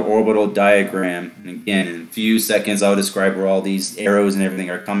molecular orbital diagram, and again, in a few seconds I'll describe where all these arrows and everything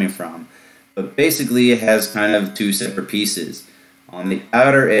are coming from. But basically it has kind of two separate pieces. On the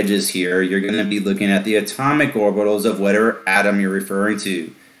outer edges here, you're going to be looking at the atomic orbitals of whatever atom you're referring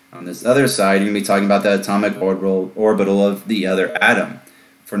to. On this other side, you're going to be talking about the atomic orbital of the other atom.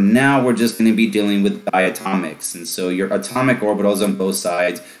 For now, we're just going to be dealing with diatomics. And so your atomic orbitals on both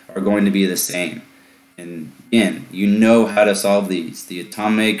sides are going to be the same. And again, you know how to solve these. The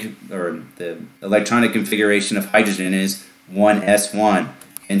atomic, or the electronic configuration of hydrogen is 1s1.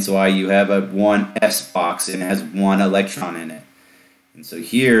 Hence why you have a 1s box and it has one electron in it. And so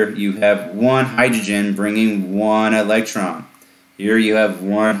here you have one hydrogen bringing one electron. Here you have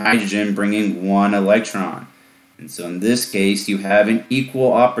one hydrogen bringing one electron. And so in this case, you have an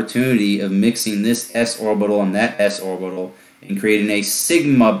equal opportunity of mixing this s orbital and that s orbital and creating a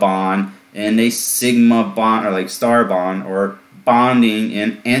sigma bond and a sigma bond, or like star bond, or bonding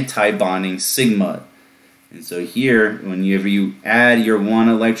and anti-bonding sigma. And so here, whenever you add your one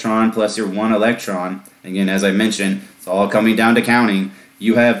electron plus your one electron, again, as I mentioned, it's all coming down to counting,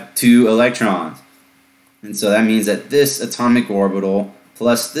 you have 2 electrons. And so that means that this atomic orbital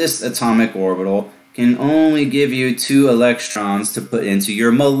plus this atomic orbital can only give you 2 electrons to put into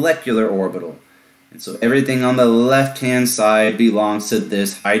your molecular orbital. And so everything on the left-hand side belongs to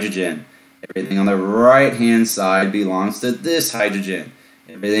this hydrogen. Everything on the right-hand side belongs to this hydrogen.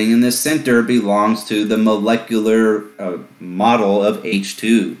 Everything in the center belongs to the molecular model of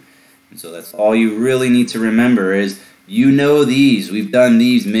H2. And so that's all you really need to remember is, you know these. We've done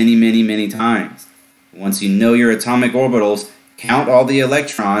these many, many, many times. Once you know your atomic orbitals, count all the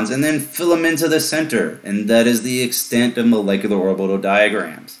electrons and then fill them into the center. And that is the extent of molecular orbital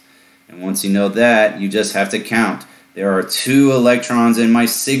diagrams. And once you know that, you just have to count. There are 2 electrons in my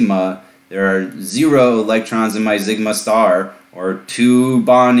sigma. There are 0 electrons in my sigma star. or 2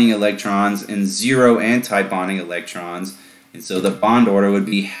 bonding electrons and 0 anti-bonding electrons. And so the bond order would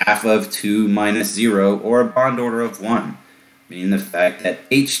be half of 2 minus 0, or a bond order of 1, meaning the fact that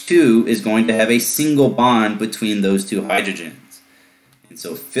H2 is going to have a single bond between those 2 hydrogens. And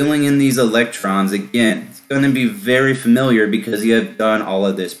so filling in these electrons, again, it's going to be very familiar because you have done all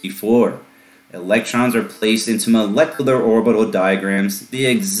of this before. Electrons are placed into molecular orbital diagrams the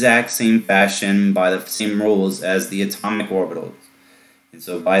exact same fashion by the same rules as the atomic orbitals. And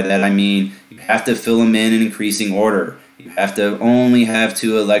so by that I mean you have to fill them in increasing order. You have to only have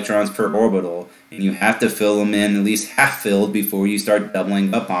 2 electrons per orbital, and you have to fill them in at least half filled before you start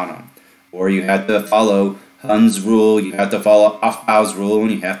doubling up on them. Or you have to follow Hund's rule, you have to follow Aufbau's rule,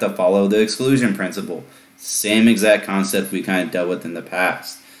 and you have to follow the exclusion principle. Same exact concept we kind of dealt with in the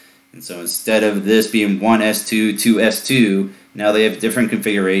past. And so instead of this being 1s2, 2s2, now they have different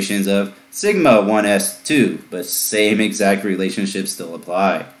configurations of sigma 1s2, but same exact relationships still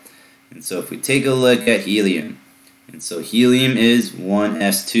apply. And so if we take a look at helium, and so helium is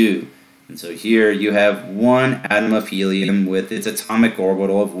 1s2. And so here you have 1 atom of helium with its atomic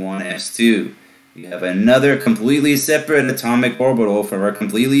orbital of 1s2. You have another completely separate atomic orbital from our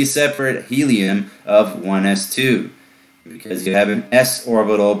completely separate helium of 1s2. Because you have an s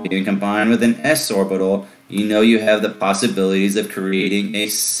orbital being combined with an s orbital, you know you have the possibilities of creating a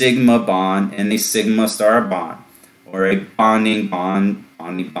sigma bond and a sigma star bond, or a bonding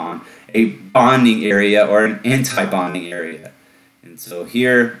area or an anti-bonding area. And so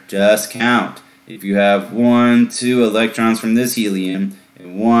here, just count. If you have 1, 2 electrons from this helium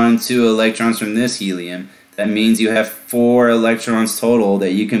and 1, 2 electrons from this helium, that means you have 4 electrons total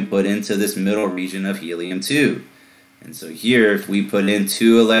that you can put into this middle region of helium-2. And so here, if we put in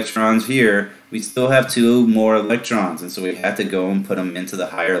 2 electrons here, we still have 2 more electrons, and so we have to go and put them into the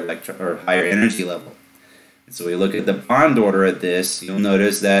higher higher energy level. And so we look at the bond order of this, you'll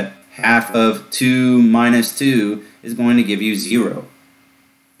notice that half of 2 minus 2 is going to give you 0.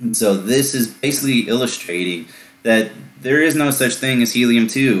 And so this is basically illustrating that there is no such thing as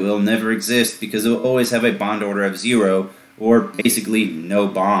helium-2. It will never exist because it will always have a bond order of 0, or basically no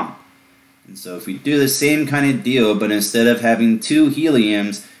bond. And so if we do the same kind of deal, but instead of having 2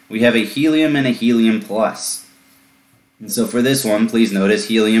 heliums, we have a helium and a helium plus. And so for this one, please notice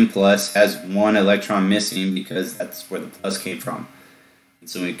helium plus has 1 electron missing because that's where the plus came from. And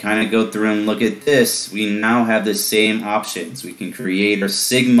so when we kind of go through and look at this, we now have the same options. We can create our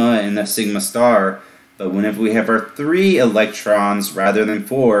sigma and a sigma star, but whenever we have our 3 electrons rather than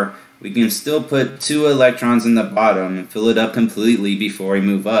 4, we can still put 2 electrons in the bottom and fill it up completely before we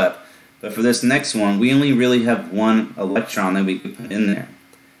move up. But for this next one, we only really have 1 electron that we can put in there.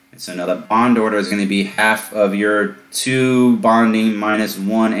 And so now the bond order is going to be half of your 2 bonding minus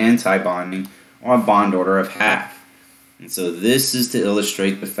 1 anti-bonding, or a bond order of half. And so this is to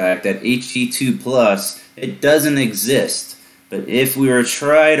illustrate the fact that He2+, it doesn't exist. But if we were to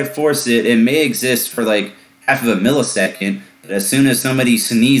try to force it, it may exist for like half of a millisecond, but as soon as somebody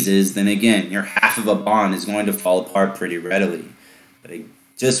sneezes, then again, your half of a bond is going to fall apart pretty readily. But I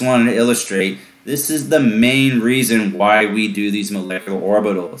just wanted to illustrate, this is the main reason why we do these molecular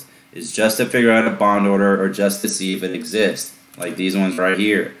orbitals, is just to figure out a bond order or just to see if it exists, like these ones right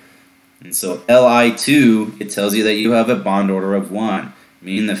here. And so Li2, it tells you that you have a bond order of 1,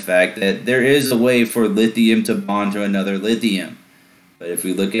 meaning the fact that there is a way for lithium to bond to another lithium. But if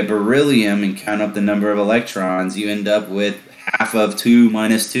we look at beryllium and count up the number of electrons, you end up with half of 2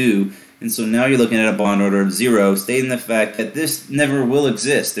 minus 2. And so now you're looking at a bond order of 0, stating the fact that this never will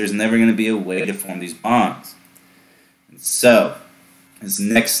exist. There's never going to be a way to form these bonds. And so, this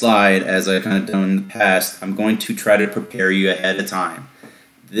next slide, as I've kind of done in the past, I'm going to try to prepare you ahead of time.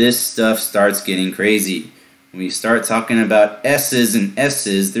 This stuff starts getting crazy. When we start talking about S's and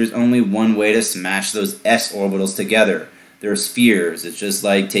S's, there's only one way to smash those S orbitals together. They're spheres. It's just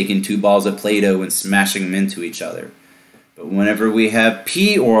like taking 2 balls of Play-Doh and smashing them into each other. But whenever we have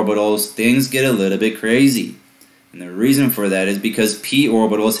p orbitals, things get a little bit crazy. And the reason for that is because p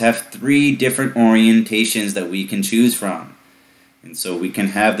orbitals have 3 different orientations that we can choose from. And so we can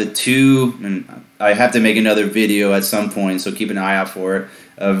have the 2, and I have to make another video at some point, so keep an eye out for it,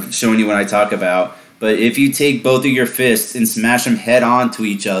 of showing you what I talk about. But if you take both of your fists and smash them head on to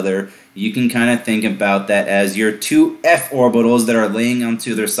each other, you can kind of think about that as your 2 f orbitals that are laying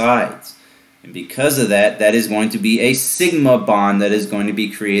onto their sides. And because of that, that is going to be a sigma bond that is going to be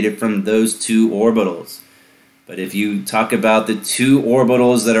created from those 2 orbitals. But if you talk about the 2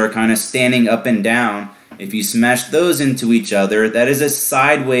 orbitals that are kind of standing up and down, if you smash those into each other, that is a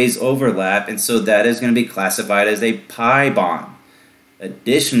sideways overlap, and so that is going to be classified as a pi bond.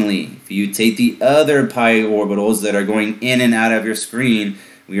 Additionally, if you take the other pi orbitals that are going in and out of your screen,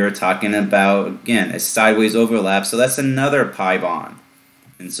 we are talking about, again, a sideways overlap, so that's another pi bond.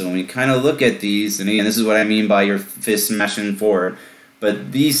 And so when we kind of look at these, and again, this is what I mean by your fist smashing forward,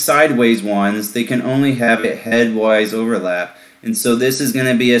 but these sideways ones, they can only have a headwise overlap, and so this is going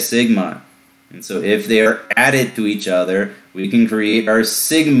to be a sigma. And so if they are added to each other, we can create our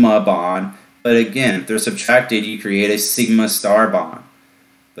sigma bond, but again, if they're subtracted, you create a sigma star bond.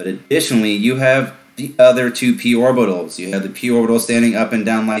 But additionally, you have the other two p orbitals. You have the p orbital standing up and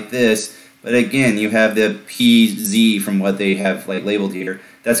down like this, but again, you have the pz from what they have like labeled here.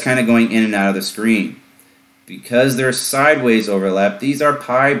 That's kind of going in and out of the screen. Because they're sideways overlap, these are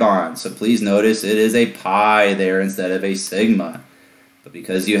pi bonds. So please notice it is a pi there instead of a sigma. But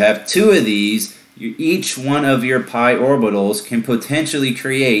because you have two of these, each one of your pi orbitals can potentially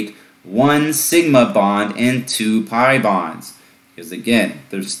create one sigma bond and two pi bonds. Because again,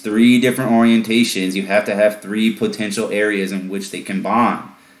 there's three different orientations. You have to have three potential areas in which they can bond.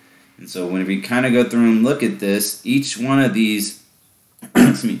 And so whenever you kind of go through and look at this, each one of these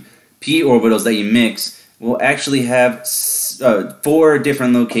p orbitals that you mix will actually have 4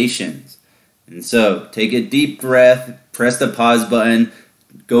 different locations. And so take a deep breath, press the pause button,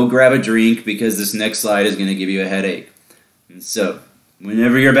 go grab a drink because this next slide is going to give you a headache. And so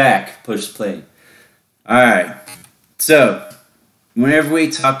whenever you're back, push play. Alright, so whenever we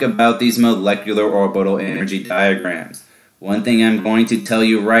talk about these molecular orbital energy diagrams, one thing I'm going to tell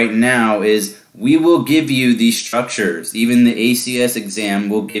you right now is we will give you these structures. Even the ACS exam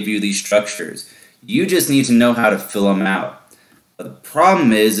will give you these structures. You just need to know how to fill them out. But the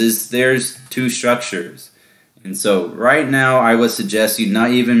problem is there's 2 structures. And so right now I would suggest you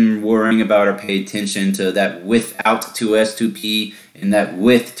not even worrying about or pay attention to that without 2s2p and that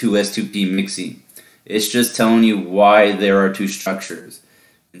with 2s2p mixing. It's just telling you why there are 2 structures.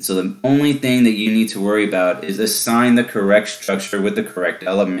 And so the only thing that you need to worry about is assign the correct structure with the correct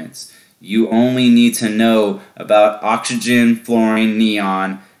elements. You only need to know about oxygen, fluorine,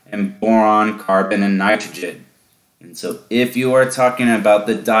 neon, and boron, carbon, and nitrogen. And so if you are talking about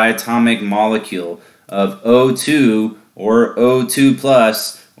the diatomic molecule of O2 or O2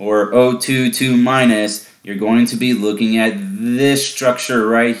 plus or O2 2 minus, you're going to be looking at this structure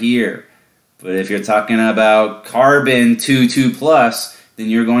right here. But if you're talking about carbon 2 2 plus, then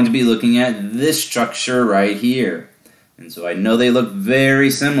you're going to be looking at this structure right here. And so I know they look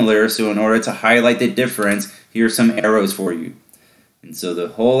very similar, so in order to highlight the difference, here's some arrows for you. And so the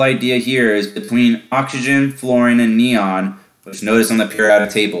whole idea here is between oxygen, fluorine, and neon, which notice on the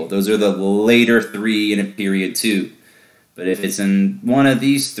periodic table, those are the later 3 in period 2. But if it's in one of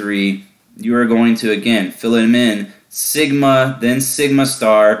these 3, you are going to, again, fill them in sigma, then sigma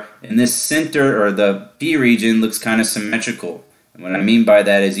star, and this center, or the P region, looks kind of symmetrical. And what I mean by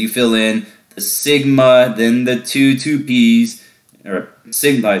that is you fill in the sigma, then the 2 2p's, or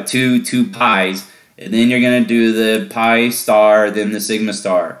sigma, 2 pi's, and then you're going to do the pi star, then the sigma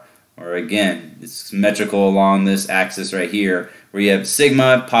star. Or again, it's symmetrical along this axis right here, where you have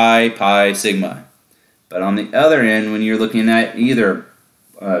sigma, pi, sigma. But on the other end, when you're looking at either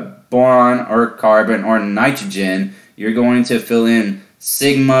boron or carbon or nitrogen, you're going to fill in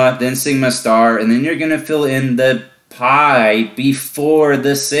sigma, then sigma star, and then you're going to fill in the pi before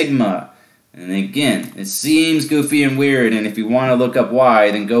the sigma. And again, it seems goofy and weird, and if you want to look up why,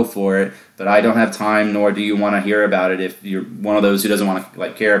 then go for it. But I don't have time, nor do you want to hear about it if you're one of those who doesn't want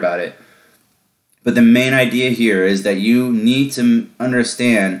to care about it. But the main idea here is that you need to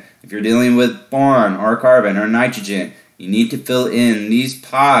understand, if you're dealing with boron or carbon or nitrogen, you need to fill in these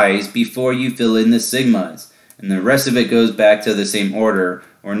pi's before you fill in the sigmas. And the rest of it goes back to the same order.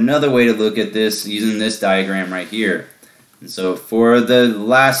 Or another way to look at this, using this diagram right here. And so for the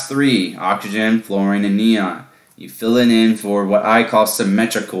last 3, oxygen, fluorine, and neon, you fill it in for what I call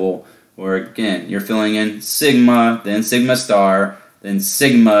symmetrical, where again, you're filling in sigma, then sigma star, then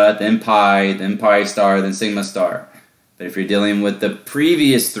sigma, then pi star, then sigma star. But if you're dealing with the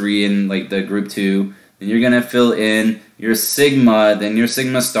previous 3 in like the group 2, then you're going to fill in your sigma, then your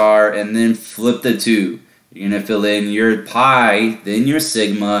sigma star, and then flip the 2. You're going to fill in your pi, then your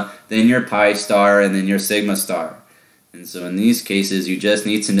sigma, then your pi star, and then your sigma star. And so in these cases, you just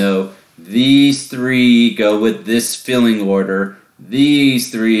need to know these 3 go with this filling order, these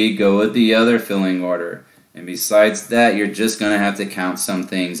 3 go with the other filling order. And besides that, you're just going to have to count some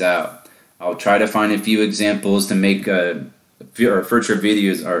things out. I'll try to find a few examples to make future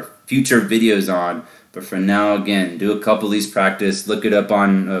videos on. But for now, again, do a couple of these practice, look it up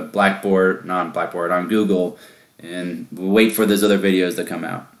on on Google, and wait for those other videos to come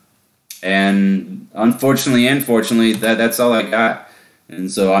out. And unfortunately and fortunately, that's all I got. And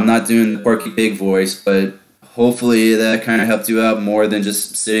so I'm not doing the Porky Pig voice, but hopefully that kind of helped you out more than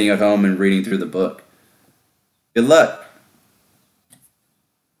just sitting at home and reading through the book. Good luck.